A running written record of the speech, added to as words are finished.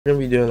We're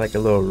gonna be doing like a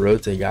little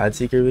road to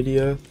GODSEEKER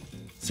video,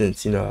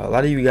 since a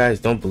lot of you guys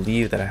don't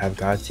believe that I have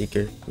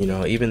GODSEEKER,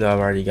 even though I've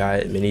already got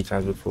it many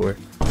times before.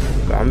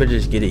 But I'm gonna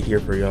just get it here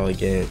for y'all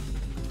again,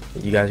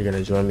 and you guys are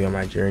gonna join me on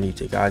my journey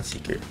to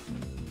GODSEEKER.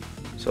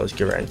 So let's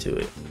get right into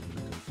it.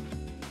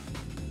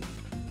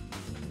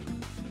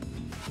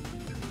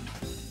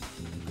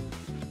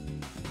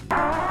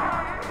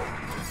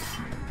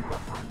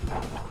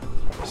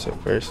 So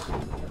first,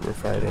 we're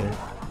fighting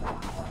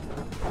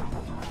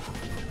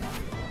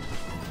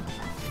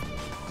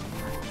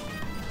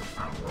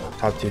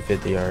top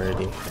 250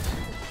 already.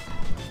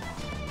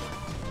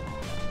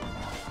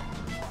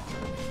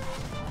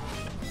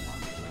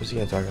 What's he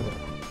gonna talk about?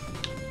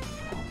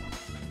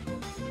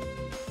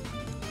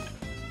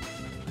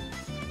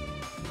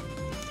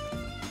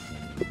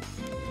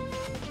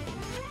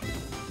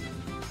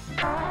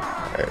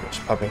 Alright,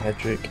 just popping head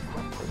trick.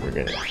 We're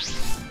gonna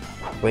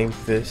flame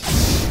fist.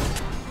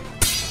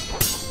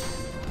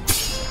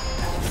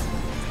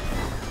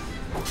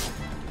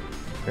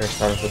 We're gonna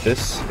start off with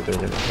this, and then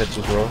we're gonna head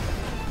to roll.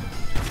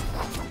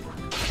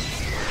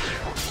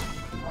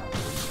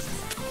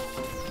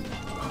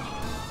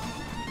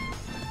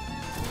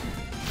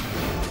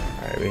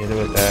 Alright, we hit him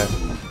with that.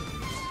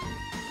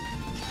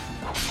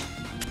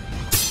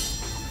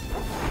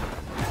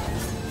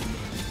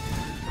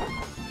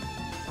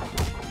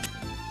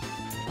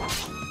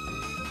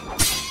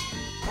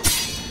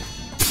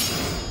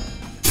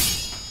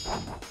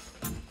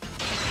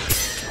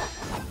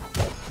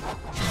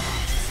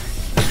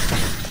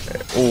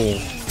 Oh,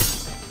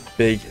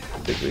 big.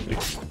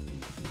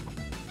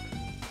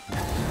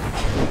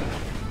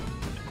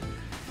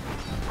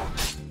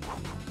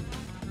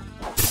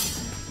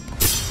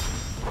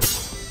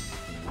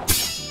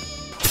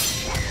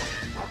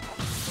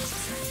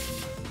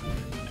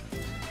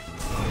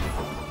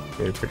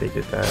 They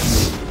predicted that.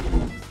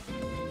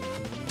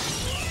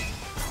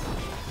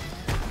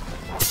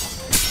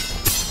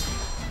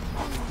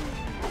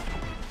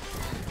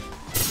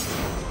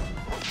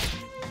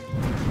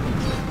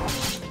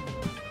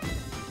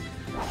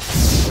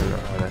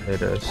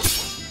 Hit us.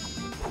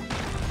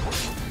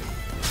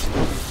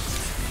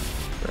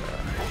 I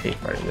hate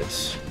fighting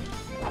this.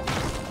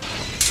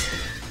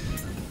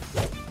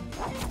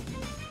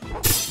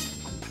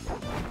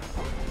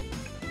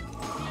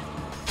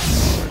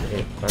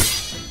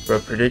 Bro,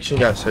 prediction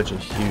got such a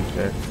huge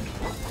nerf.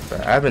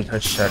 But I haven't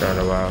touched Shadow in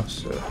a while,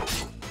 so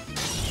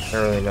I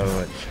don't really know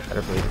much how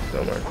to play this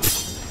no more.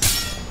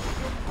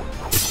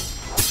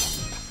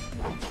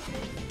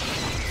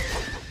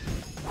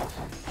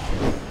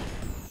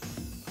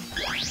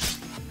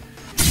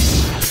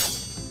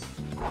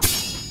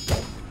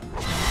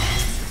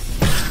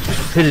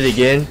 Hit it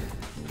again.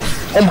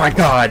 Oh my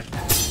god.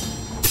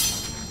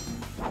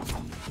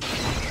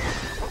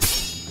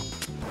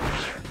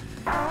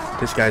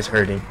 This guy's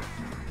hurting.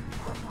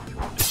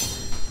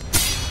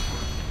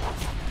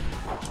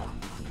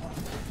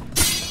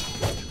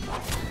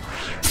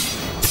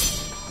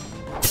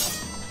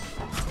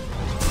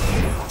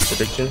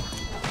 Prediction.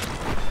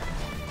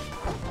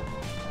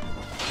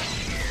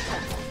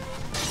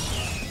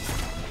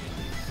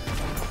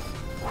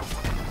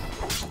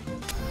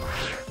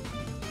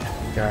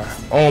 God.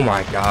 Oh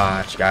my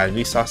gosh, guys,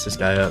 we sauced this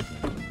guy up.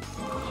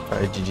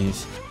 Alright,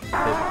 GG's.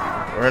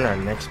 We're in our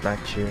next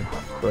match here.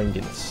 Going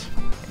against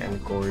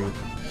Ganking.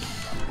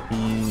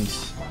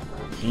 He's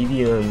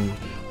medium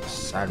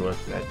side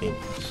weapon, I think.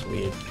 It's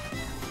weird.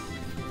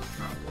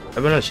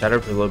 I've been on Shadow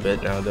for a little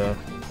bit now, though.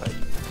 Like,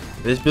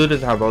 this build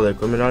doesn't have all the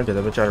equipment on because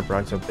I've been trying to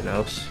bring something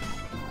else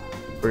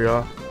for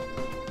y'all.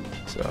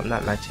 So I'm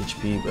not max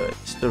HP, but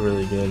it's still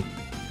really good.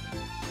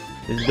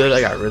 This build I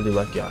got really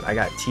lucky on. I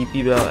got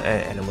TP belt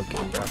and animal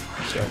king belt.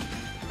 So,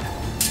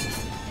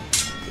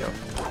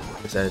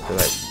 decided to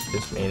like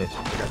this main and I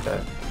got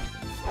that.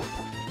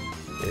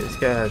 Yeah, this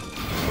guy has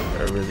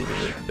a really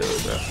good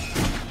build, bro.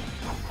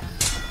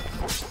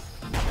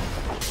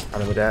 I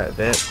don't know that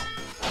event.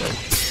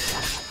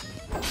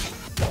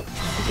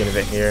 Let's get an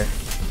event here.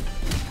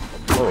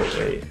 Oh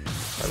wait,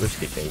 my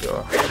risky can go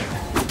off.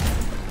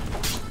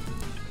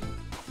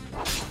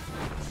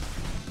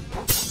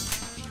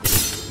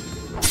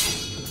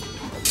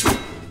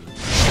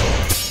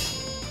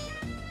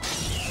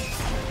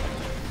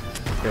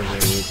 Gonna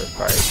need to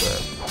fight,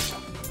 but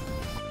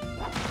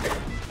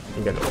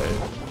I'm gonna win.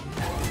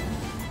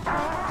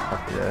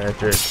 After that,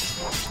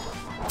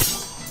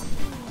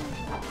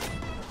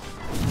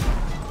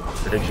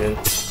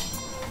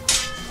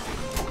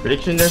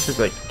 prediction this is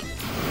like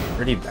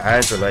pretty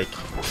bad, but like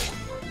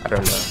I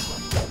don't know.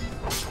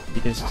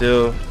 You can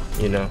still,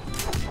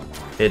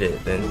 hit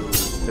it, then it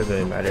doesn't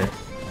really matter.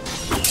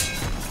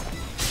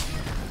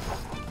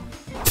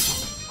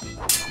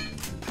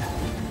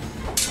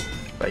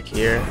 Like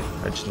here,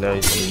 I just know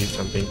he's gonna use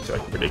something to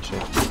like prediction,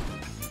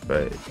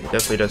 but it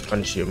definitely does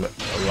punish you a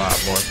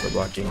lot more for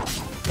blocking.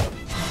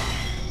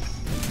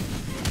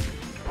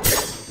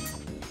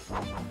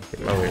 Get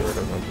my way rid of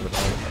him.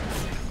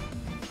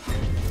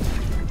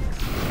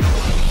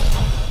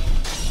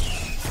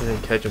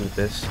 Catch him with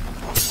this.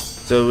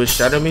 So with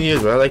shadow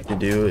meteors, what I like to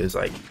do is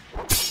like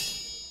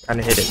kind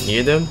of hit it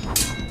near them,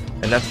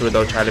 and that's where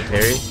they'll try to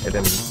parry and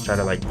then try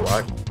to like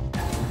block.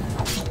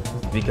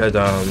 Because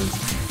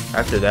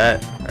after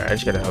that, I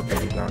just gotta help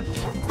them knock.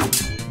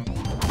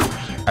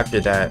 After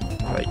that,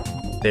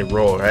 like they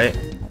roll, right?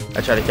 I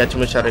try to catch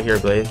them with shadow hero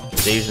blade.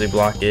 They usually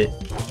block it,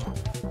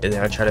 and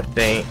then I try to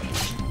feint.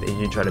 They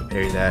usually try to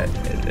parry that,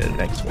 and then the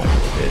next one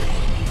is it.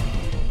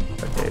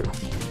 Okay,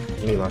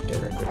 let me lock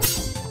in right quick.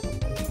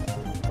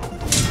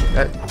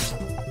 That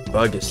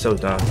bug is so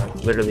dumb. I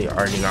literally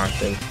already knocked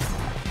him.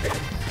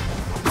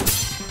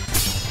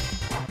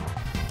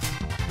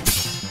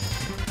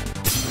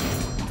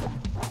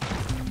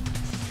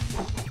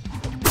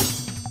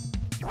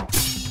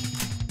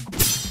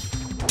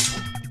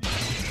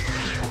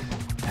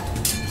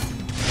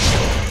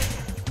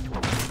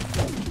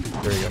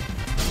 There we go.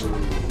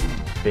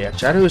 But yeah,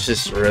 shadow is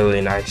just really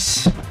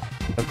nice.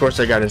 Of course,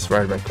 I got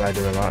inspired by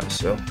Glider a lot,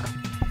 so.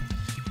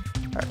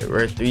 Alright,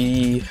 we're at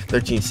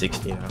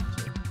 1360 now.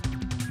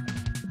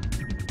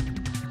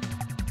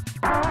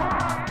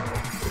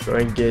 We're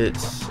going to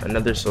get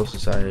another Soul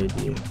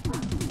Society.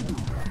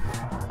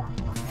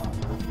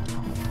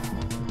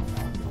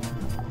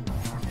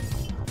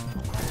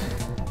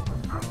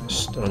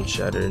 Stone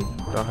Shattered.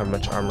 Don't have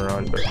much armor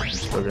on, but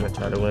still gonna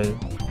try to win.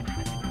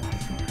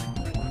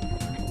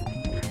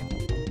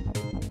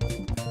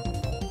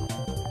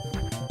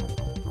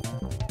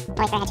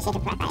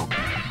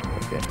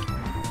 Okay.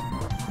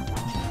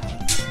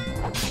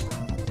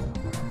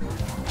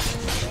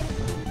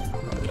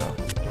 Oh no.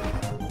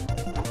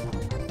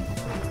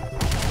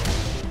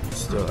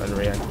 Still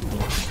unreacted.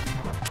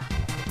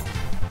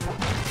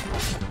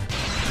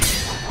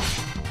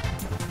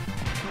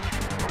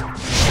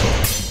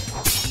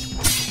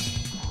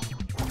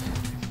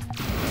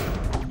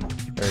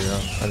 There you go.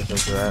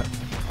 Punishment for that.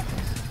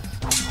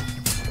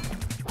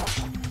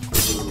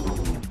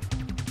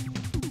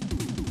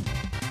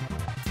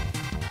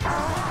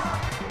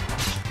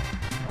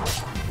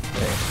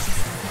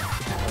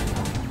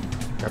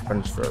 Got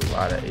punished for a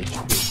lot of HP.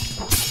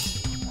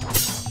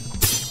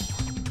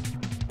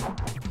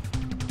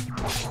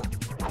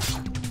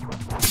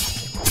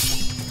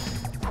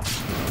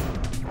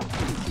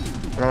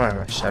 I don't know why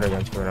my shadow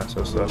gun's going out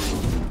so slow.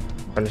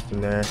 Punished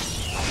him there.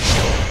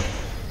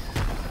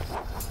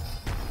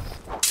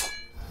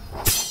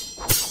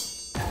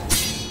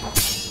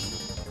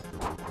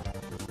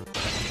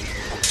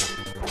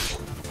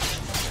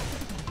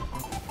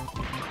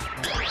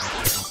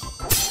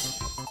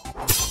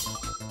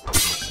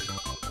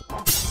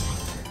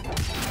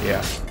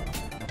 Yeah.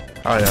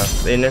 Oh no,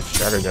 they nerfed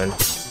shadow gun.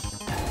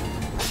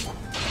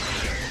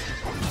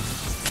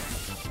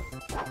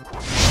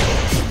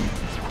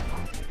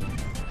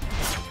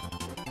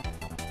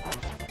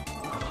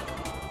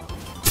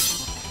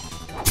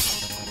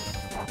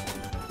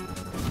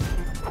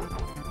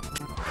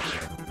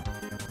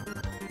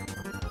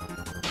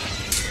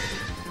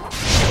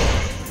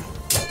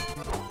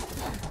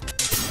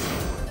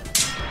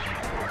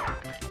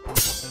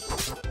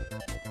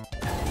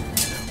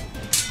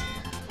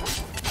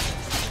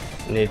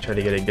 I need to try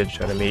to get a good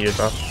shot of meteors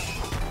off.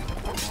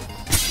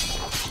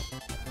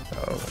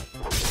 Oh.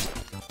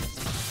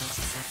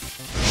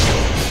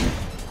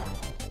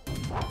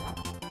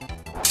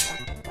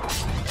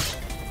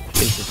 I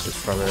think this is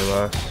probably a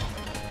loss.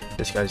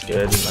 This guy's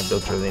good. My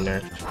build's really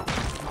nerfed.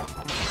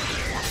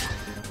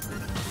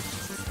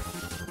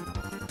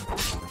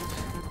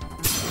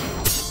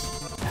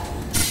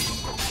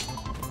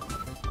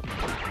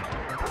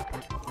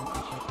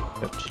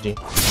 Yep, GG.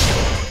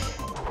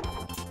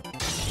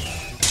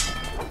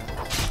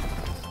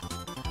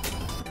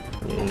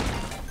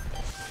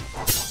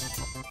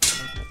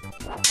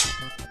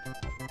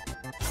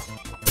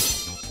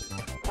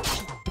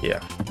 Yeah,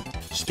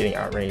 just getting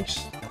outranged.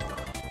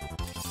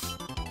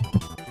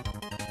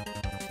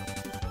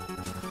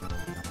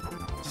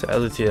 So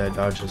LT I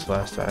dodged this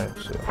last time,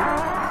 so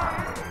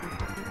I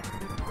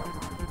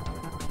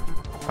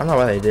don't know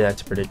why they did that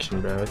to prediction,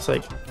 bro. It's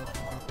like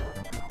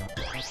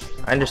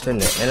I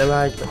understand the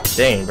analog, but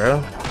dang,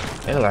 bro,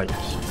 analog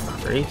is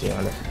crazy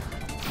on it.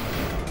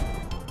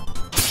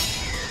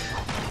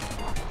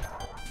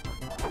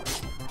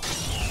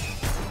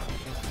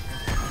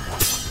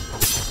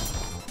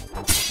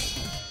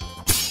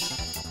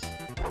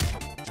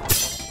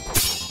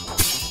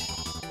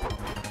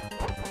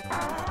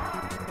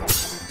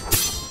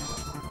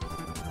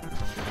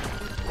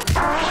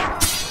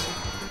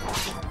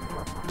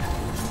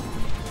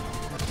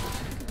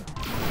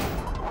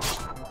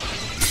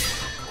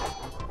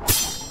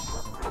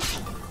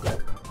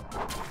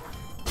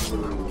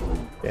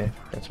 Okay,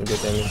 got some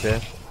good damage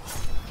there.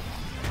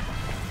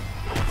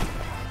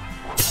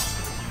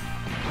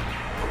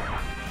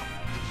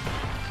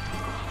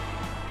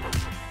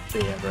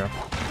 But yeah, bro.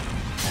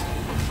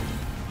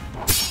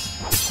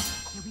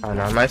 I don't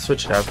know, I might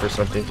switch it out for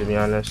something, to be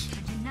honest.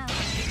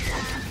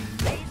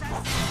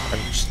 I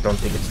just don't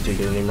think it's too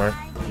good anymore.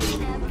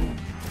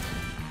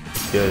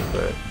 It's good,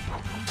 but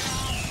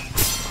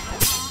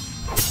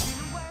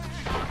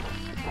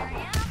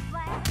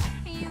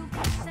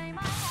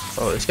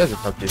Oh, this guy's a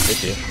top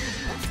 250.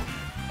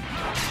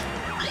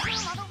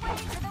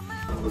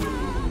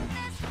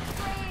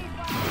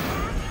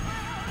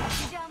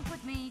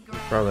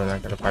 Probably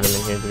not gonna find him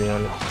in here, to be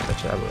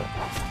honest.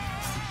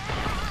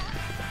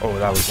 Oh,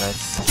 that was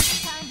nice.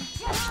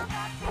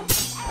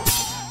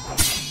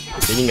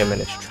 Beating him in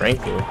his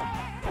tranquil.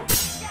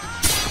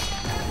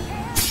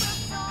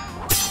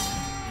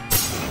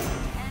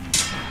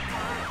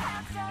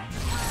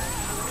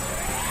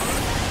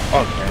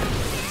 Okay.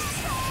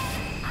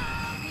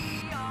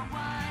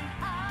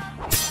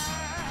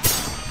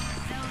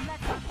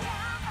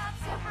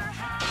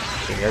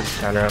 Okay, let's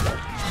counter up.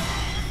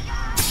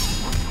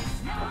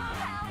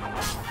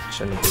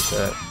 Shouldn't have did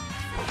that.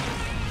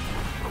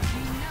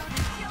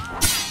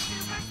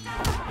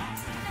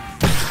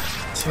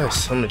 This guy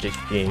has so much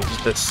HP and he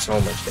just does so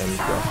much damage,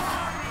 bro.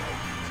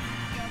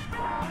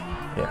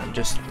 Yeah,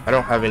 I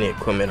don't have any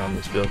equipment on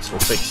this build, so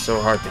it's like so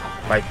hard to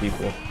fight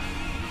people.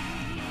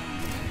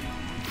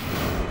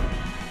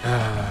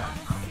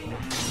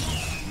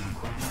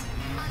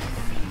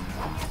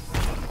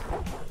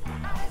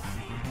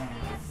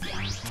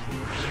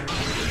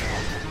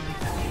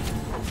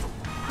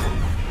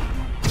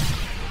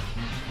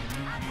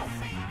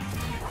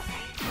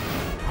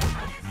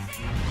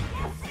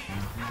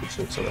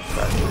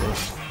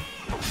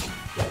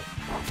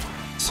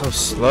 So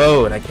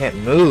slow and I can't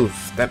move.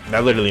 That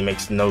literally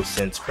makes no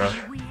sense, bro.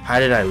 How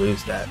did I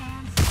lose that?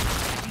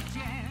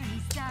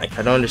 Like,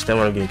 I don't understand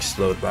what I'm getting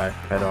slowed by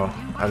at all.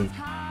 I'm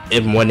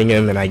winning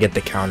him and I get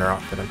the counter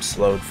off, but I'm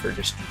slowed for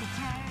just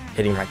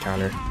hitting my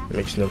counter. It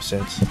makes no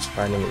sense. It's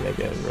finding him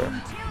again, bro.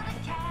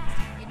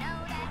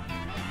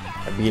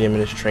 I beat him in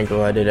his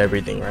tranquil. I did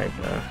everything right,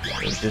 bro.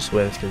 He just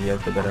wins because he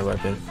has the better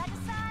weapon,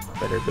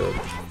 better build.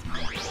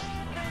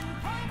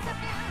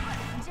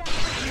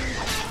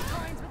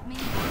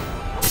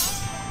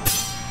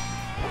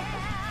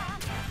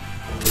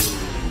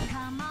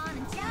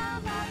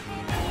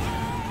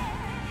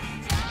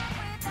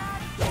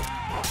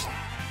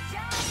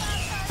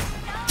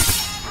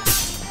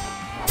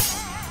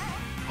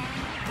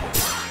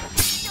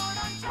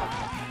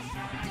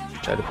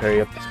 Try to parry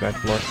up this match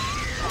more.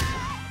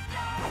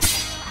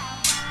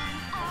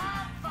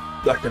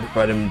 Not gonna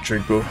fight him in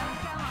tranquil.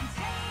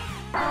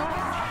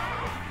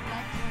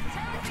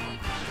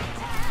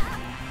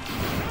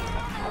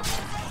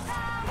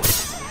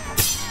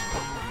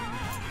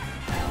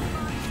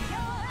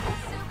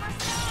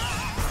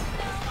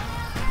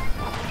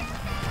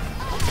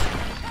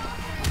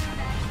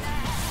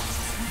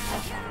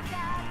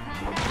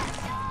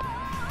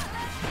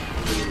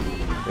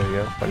 There we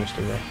go, punished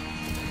him there.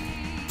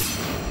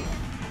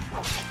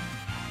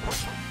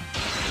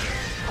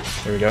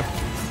 There we go.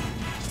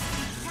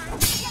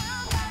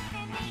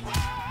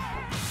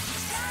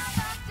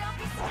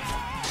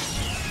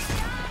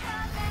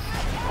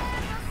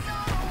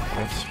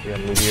 Nice, we got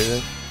meteor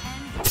then.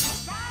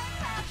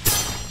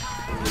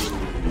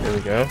 There we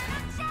go.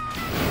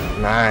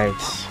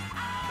 Nice.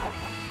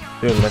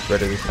 Doing much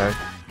better this time.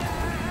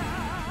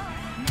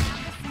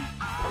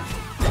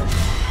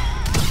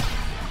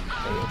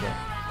 There we go.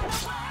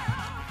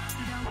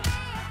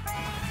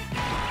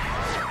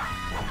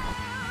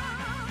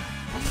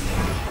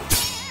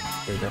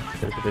 There we go.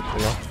 Get a bit too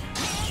long.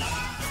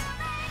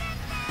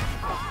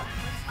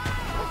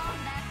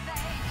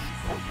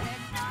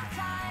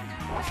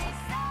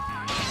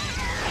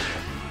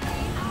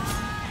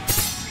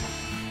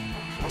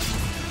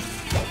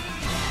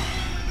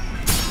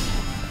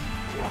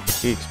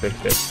 He expects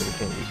that, so he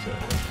can't use that.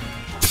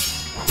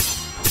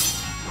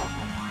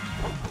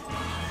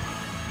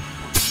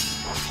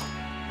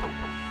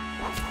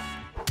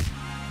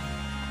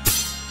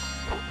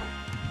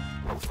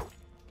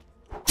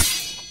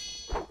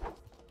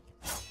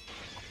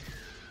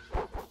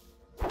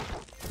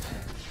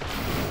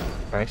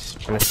 Nice,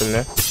 finish him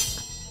there.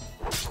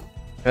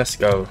 Let's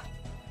go.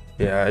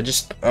 Yeah, I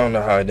don't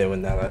know how I did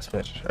win that last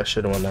match. I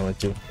should have won that one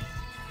too.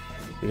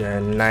 We got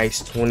a nice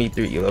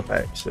 23 elo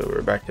pack, so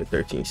we're back to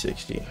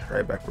 1360,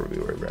 right back where we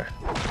were, bro.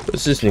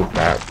 What's this new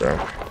map, bro?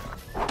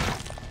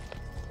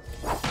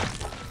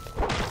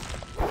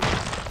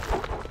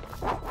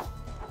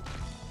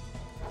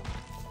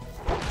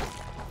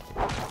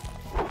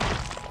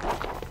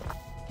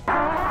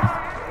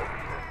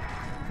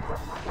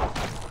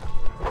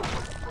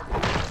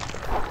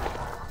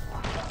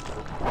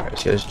 Alright,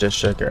 this guy's just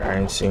checker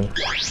iron scene.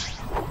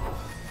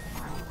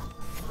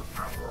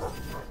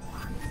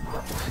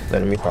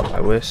 Letting me pop my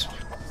wisp.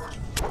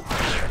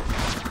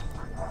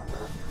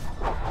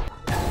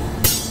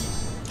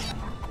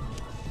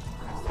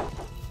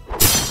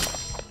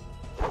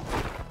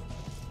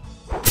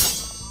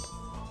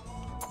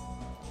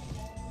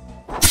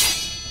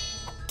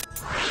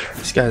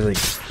 This guy's like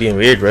being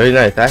weird, bro. He's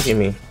not attacking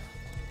me.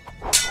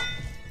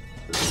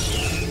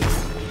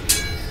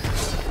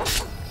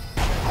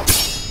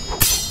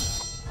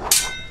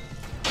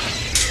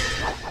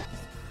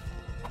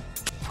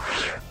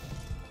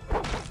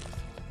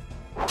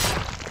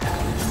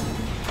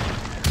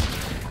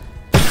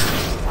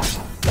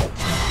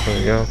 There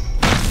we go.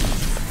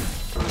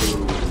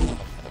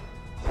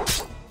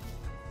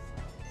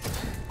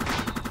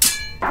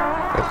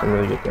 some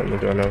really good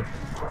damage on him.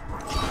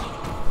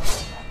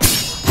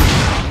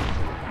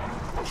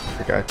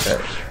 Forgot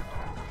that.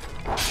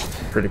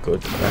 Pretty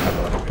good. I have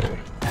a lot of it.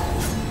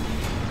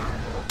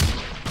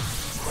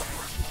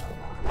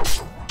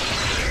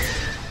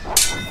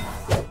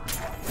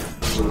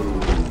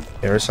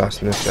 Yeah, we're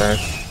saucing this guy.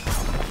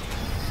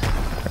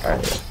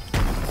 Alright,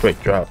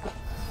 quick drop.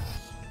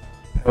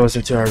 That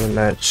wasn't too hard of a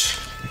match.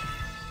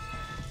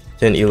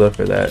 10 elo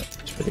for that.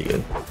 It's pretty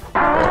good.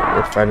 Alright,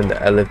 we're fighting the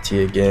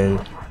LFT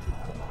again.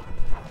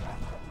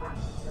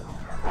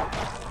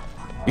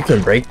 You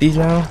can break these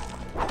now?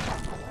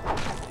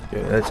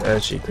 Yeah, that's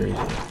actually crazy.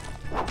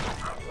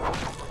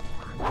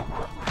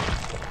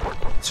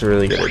 It's a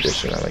really good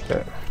addition. I like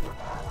that.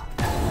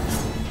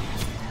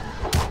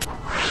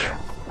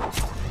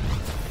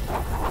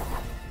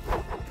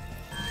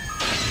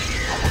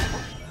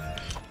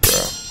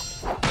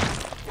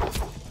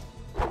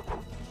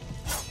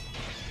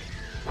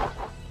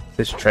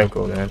 This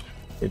tranquil, man.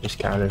 It just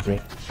countered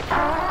me.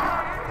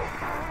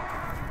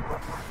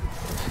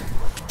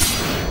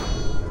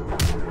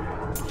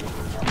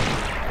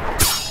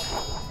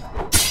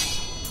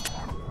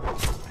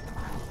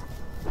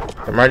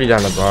 I'm already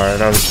down the bar. I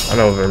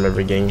don't even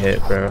remember getting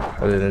hit, bro.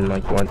 Other than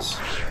like once.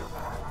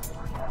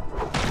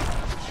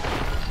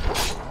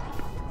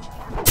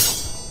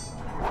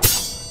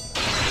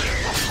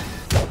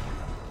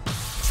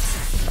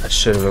 I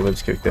should have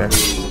ellipse kicked there.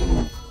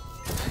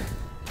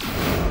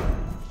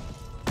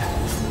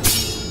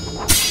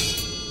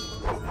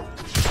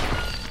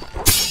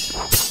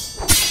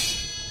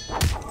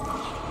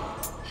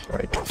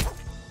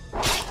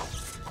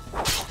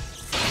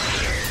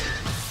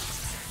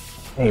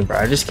 Dang, bro,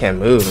 I just can't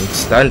move. I'm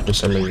stunned for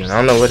some reason. I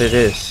don't know what it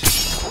is.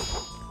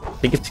 I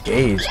think it's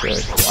gaze, bro.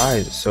 Why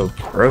is it so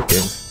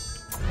broken?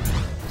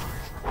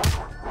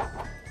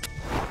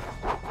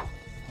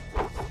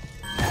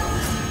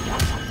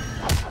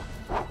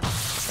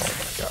 Oh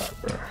my god,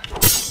 bro.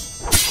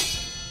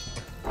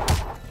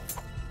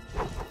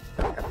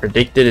 I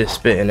predicted his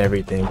spit and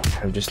everything.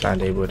 I'm just not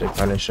able to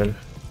punish him.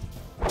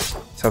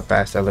 That's how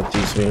fast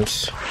LFT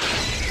swings.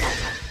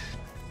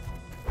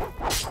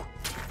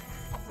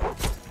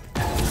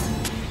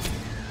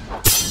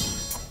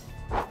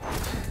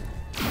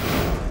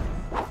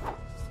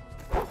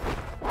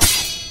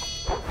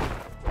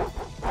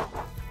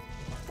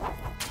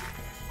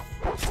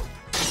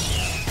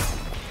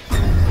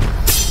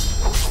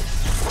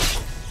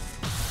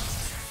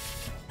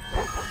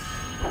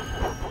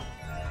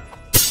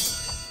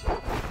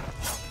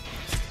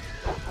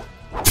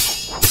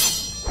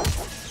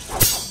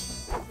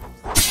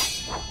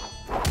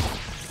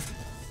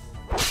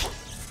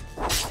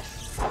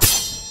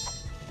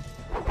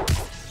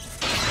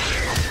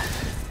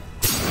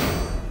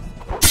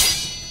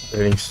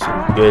 Getting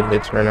some good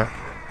hits right now.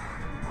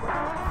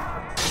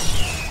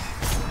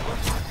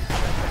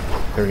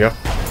 There we go.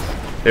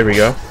 There we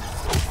go.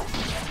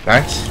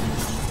 Nice.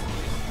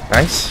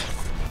 Nice.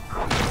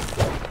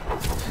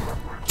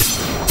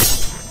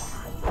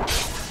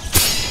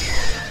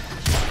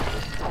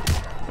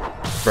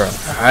 Bro,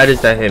 how does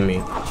that hit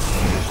me?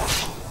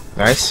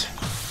 Nice.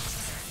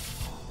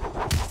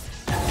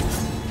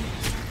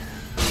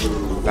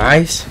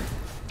 Nice.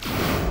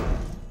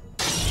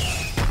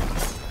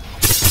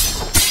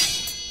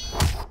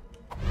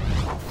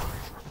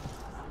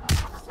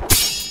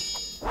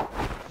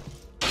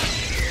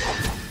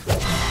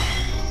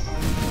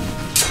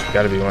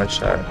 Gotta be one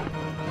shot.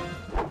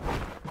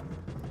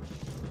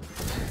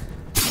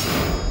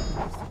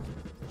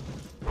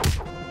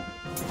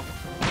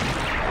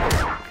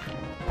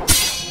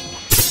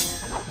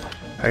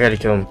 I gotta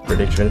kill him.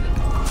 Prediction.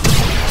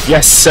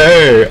 Yes,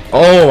 sir.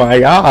 Oh my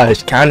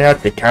gosh. Counter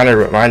after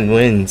counter. Mine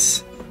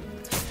wins.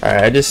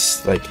 Alright, I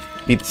just like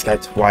beat this guy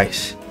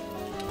twice.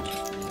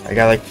 I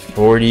got like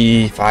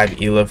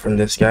 45 elo from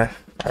this guy.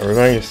 Alright, we're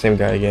going to the same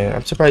guy again.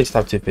 I'm surprised he's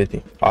top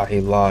 250. Oh,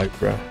 he logged,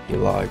 bro. He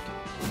logged.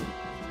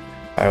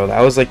 Alright, well,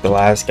 that was like the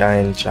last guy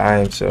in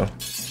Chime, so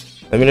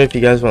let me know if you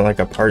guys want like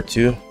a part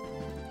 2,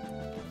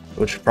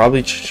 which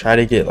probably try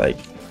to get like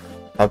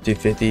top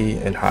 250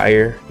 and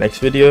higher next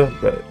video,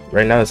 but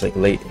right now it's like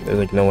late. There's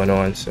like no one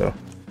on, so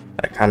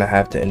I kind of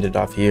have to end it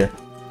off here.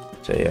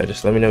 So yeah,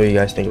 just let me know what you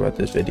guys think about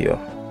this video.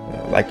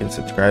 Like and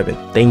subscribe,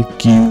 and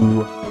thank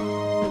you.